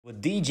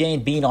With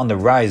DJing being on the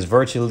rise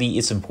virtually,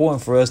 it's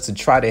important for us to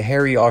try to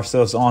hurry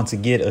ourselves on to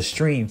get a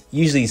stream.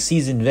 Usually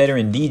seasoned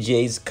veteran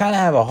DJs kind of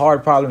have a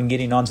hard problem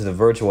getting onto the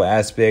virtual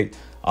aspect.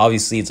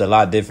 Obviously, it's a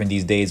lot different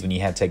these days when you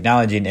have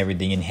technology and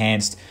everything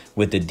enhanced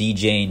with the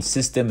DJing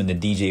system and the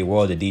DJ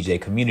world, the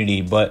DJ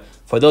community. But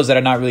for those that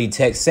are not really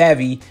tech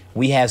savvy,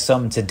 we have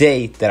something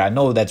today that I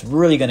know that's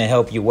really going to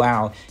help you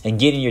out and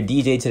getting your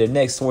DJ to the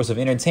next source of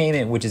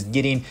entertainment, which is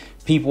getting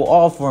people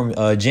all from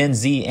Gen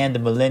Z and the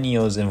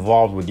millennials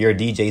involved with your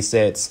DJ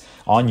sets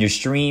on your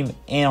stream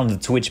and on the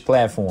Twitch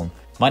platform.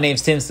 My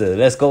name's Timster.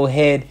 Let's go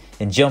ahead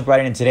and jump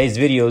right into today's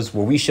videos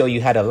where we show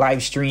you how to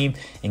live stream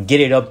and get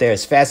it up there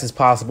as fast as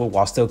possible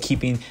while still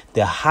keeping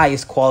the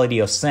highest quality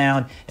of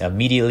sound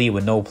immediately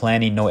with no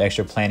planning, no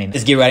extra planning.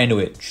 Let's get right into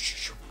it.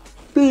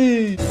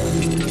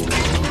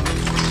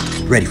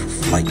 Ready for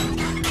flight.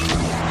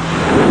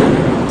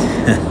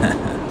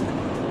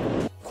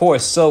 Of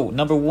course, so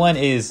number one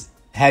is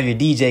have your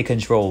DJ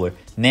controller.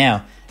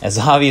 Now, as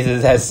obvious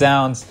as that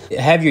sounds,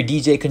 have your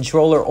DJ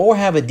controller or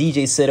have a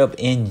DJ setup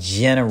in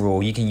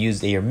general. You can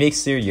use your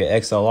mixer, your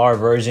XLR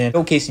version.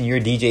 Showcasing your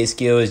DJ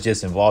skills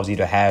just involves you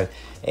to have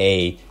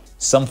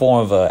some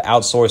form of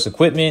outsourced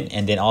equipment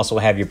and then also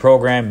have your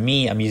program.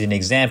 I'm using an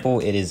example.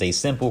 It is a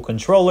simple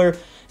controller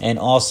and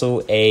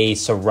also a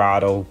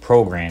Serato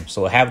program.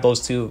 So have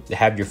those two,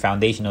 have your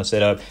foundational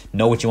setup,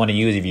 know what you want to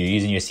use if you're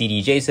using your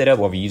CDJ setup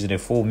or if you're using a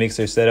full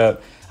mixer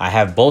setup. I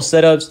have both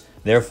setups.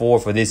 Therefore,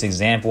 for this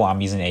example,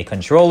 I'm using a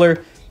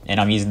controller and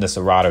I'm using the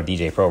Serato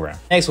DJ program.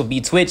 Next will be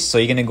Twitch. So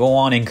you're going to go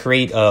on and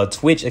create a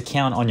Twitch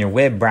account on your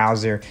web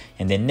browser.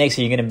 And then next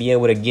you're going to be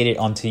able to get it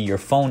onto your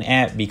phone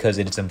app because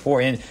it's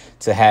important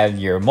to have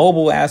your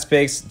mobile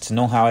aspects to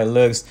know how it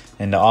looks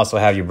and to also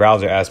have your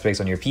browser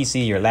aspects on your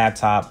PC, your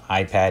laptop,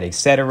 iPad,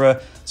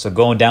 etc. So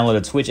go and download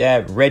a Twitch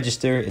app,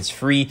 register. It's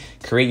free.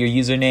 Create your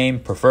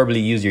username,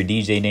 preferably use your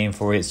DJ name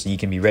for it so you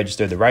can be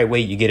registered the right way.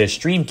 You get a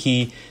stream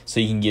key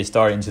so you can get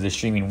started into the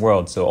streaming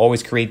world. So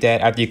always create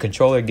that. After your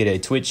controller, get a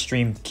Twitch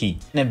stream key.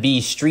 And be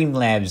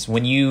Streamlabs.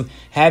 When you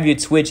have your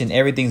Twitch and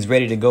everything's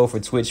ready to go for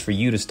Twitch for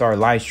you to start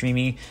live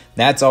streaming,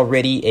 that's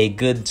already a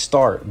good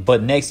start.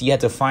 But next you have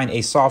to find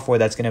a software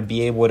that's going to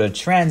be able to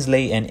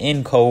translate and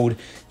encode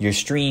your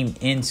stream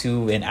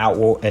into an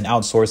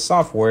outsourced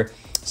software.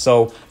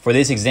 So for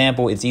this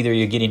example, it's either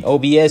you're getting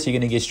OBS, you're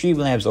going to get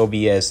Streamlabs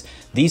OBS.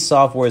 These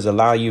softwares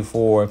allow you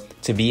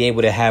to be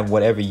able to have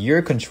whatever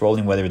you're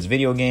controlling, whether it's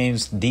video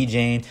games,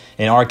 DJing,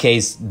 in our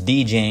case,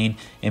 DJing,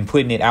 and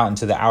putting it out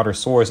into the outer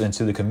source,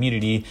 into the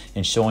community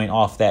and showing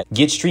off that.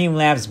 Get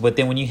Streamlabs, but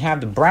then when you have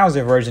the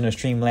browser version of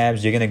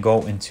Streamlabs, you're going to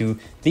go into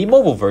the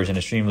mobile version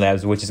of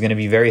Streamlabs, which is going to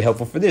be very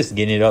helpful for this,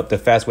 getting it up the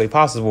fast way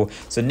possible.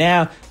 So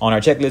now on our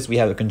checklist, we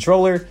have the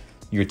controller,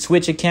 your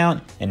Twitch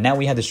account, and now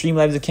we have the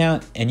Streamlabs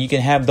account, and you can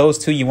have those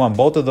two. You want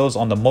both of those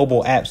on the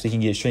mobile app so you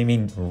can get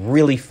streaming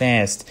really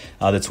fast.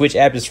 The Twitch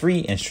app is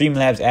free and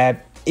Streamlabs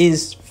app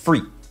is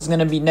free. It's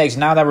gonna be next.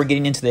 Now that we're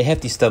getting into the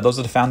hefty stuff, those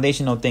are the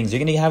foundational things.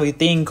 You're gonna have a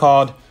thing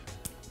called,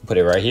 put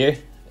it right here.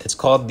 It's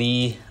called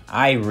the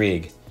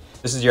iRig.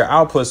 This is your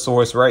output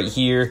source right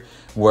here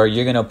where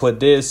you're gonna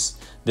put this.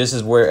 This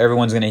is where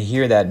everyone's going to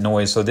hear that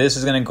noise. So this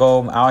is going to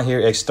go out here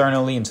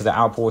externally into the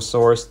output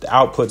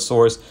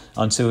source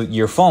onto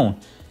your phone.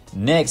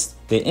 Next,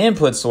 the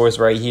input source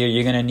right here,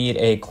 you're going to need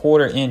a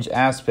 1/4 inch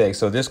aspect.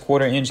 So this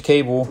 1/4 inch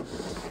cable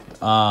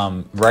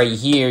right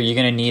here, you're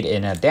going to need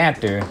an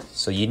adapter.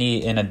 So you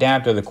need an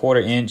adapter, the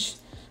 1/4 inch,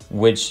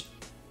 which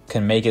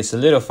can make it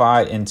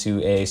solidified into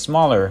a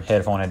smaller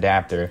headphone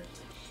adapter.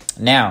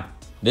 Now,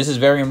 this is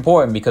very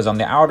important because on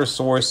the outer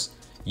source,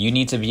 you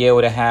need to be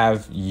able to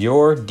have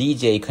your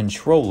DJ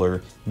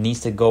controller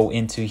needs to go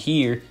into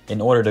here in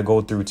order to go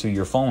through to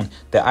your phone.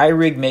 The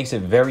iRig makes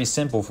it very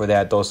simple for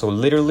that though. So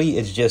literally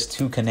it's just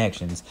 2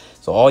 connections.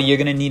 So all you're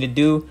going to need to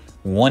do,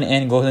 one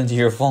end goes into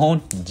your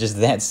phone,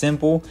 just that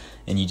simple.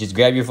 And you just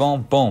grab your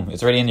phone, boom,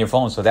 it's already in your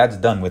phone. So that's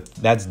done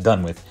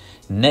with.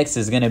 Next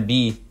is going to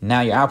be now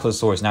your output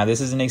source. Now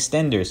this is an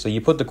extender. So you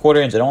put the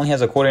 1/4 inch, it only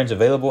has a 1/4 inch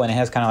available and it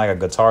has kind of like a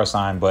guitar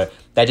sign, but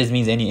that just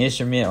means any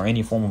instrument or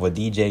any form of a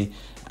DJ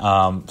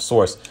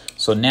source.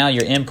 So now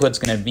your input's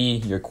going to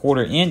be your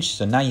 1/4 inch.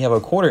 So now you have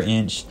a 1/4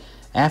 inch.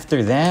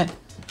 After that,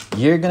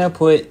 you're going to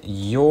put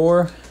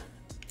your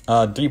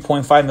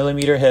 3.5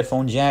 millimeter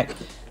headphone jack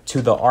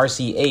to the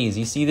RCAs.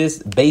 You see this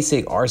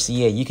basic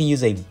RCA? You can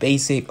use a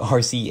basic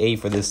RCA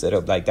for this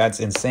setup. Like that's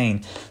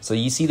insane. So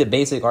you see the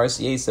basic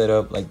RCA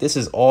setup, like this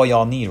is all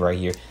y'all need right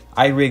here.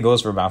 iRig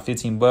goes for about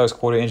 15 bucks.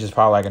 1/4 inch is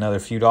probably like another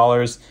few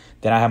dollars.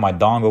 Then I have my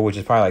dongle, which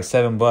is probably like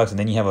 7 bucks. And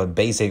then you have a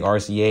basic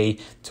RCA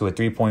to a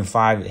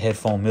 3.5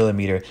 headphone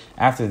millimeter.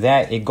 After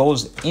that, it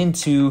goes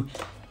into,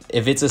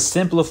 if it's a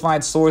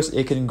simplified source,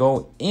 it can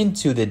go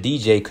into the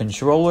DJ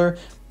controller.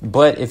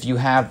 But if you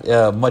have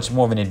much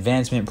more of an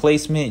advancement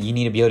placement, you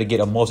need to be able to get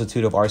a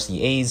multitude of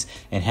RCAs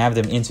and have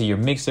them into your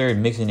mixer,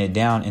 mixing it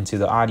down into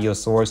the audio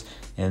source,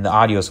 and the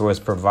audio source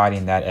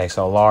providing that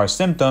XLR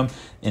symptom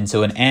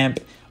into an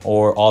amp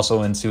or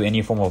also into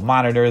any form of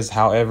monitors,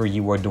 however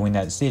you are doing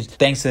that.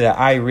 Thanks to the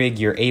iRig,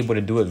 you're able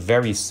to do it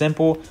very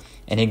simple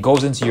and it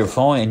goes into your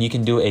phone, and you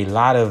can do a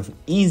lot of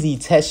easy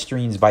test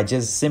streams by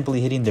just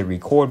simply hitting the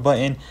record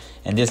button.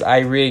 And this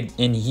iRig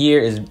in here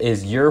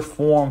is your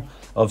form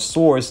of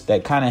source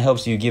that kind of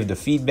helps you give the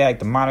feedback,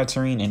 the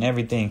monitoring, and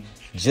everything.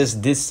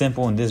 Just this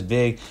simple and this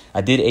big.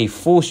 I did a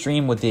full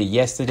stream with it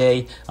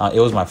yesterday. It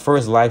was my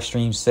first live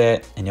stream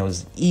set, and it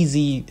was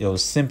easy. It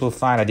was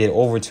simplified. I did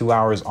over 2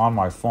 hours on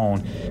my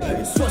phone.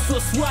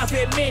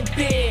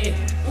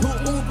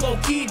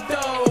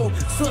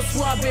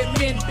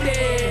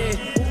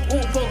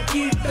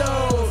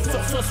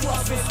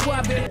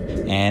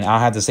 And I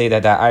have to say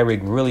that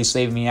iRig really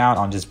saved me out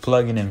on just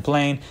plugging and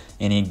playing,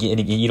 and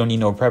you don't need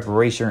no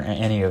preparation or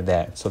any of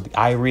that. So the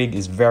iRig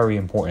is very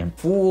important.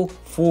 Full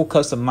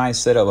customized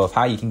setup of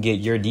how you can get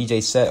your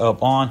DJ set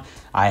up on.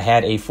 I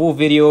had a full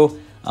video.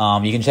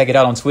 You can check it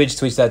out on Twitch,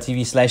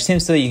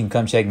 twitch.tv/Timsta. You can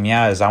come check me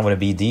out, as I'm going to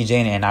be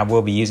DJing, and I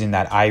will be using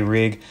that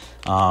iRig.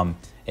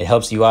 It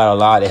helps you out a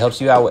lot. It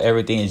helps you out with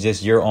everything. It's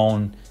just your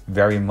own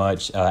very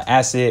much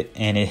asset,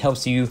 and it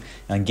helps you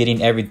on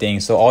getting everything.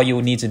 So all you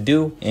will need to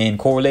do in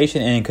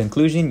correlation and in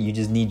conclusion, you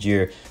just need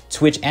your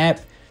Twitch app,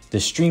 the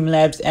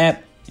Streamlabs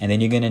app, and then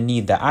you're going to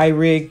need the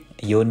iRig.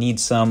 You'll need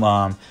some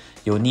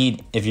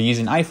if you're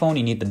using iPhone,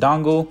 you need the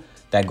dongle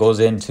that goes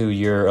into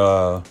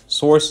your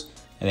source,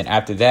 and then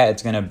after that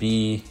it's going to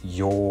be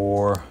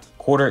your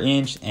 1/4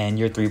 inch and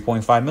your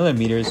 3.5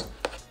 millimeters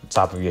on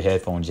top of your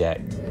headphone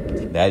jack.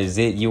 That is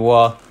it, you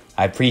all.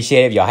 I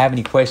appreciate it. If y'all have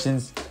any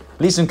questions,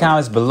 leave some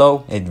comments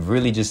below. It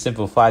really just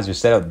simplifies your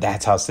setup.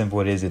 That's how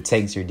simple it is. It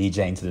takes your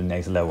DJing to the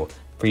next level.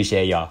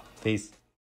 Appreciate y'all. Peace.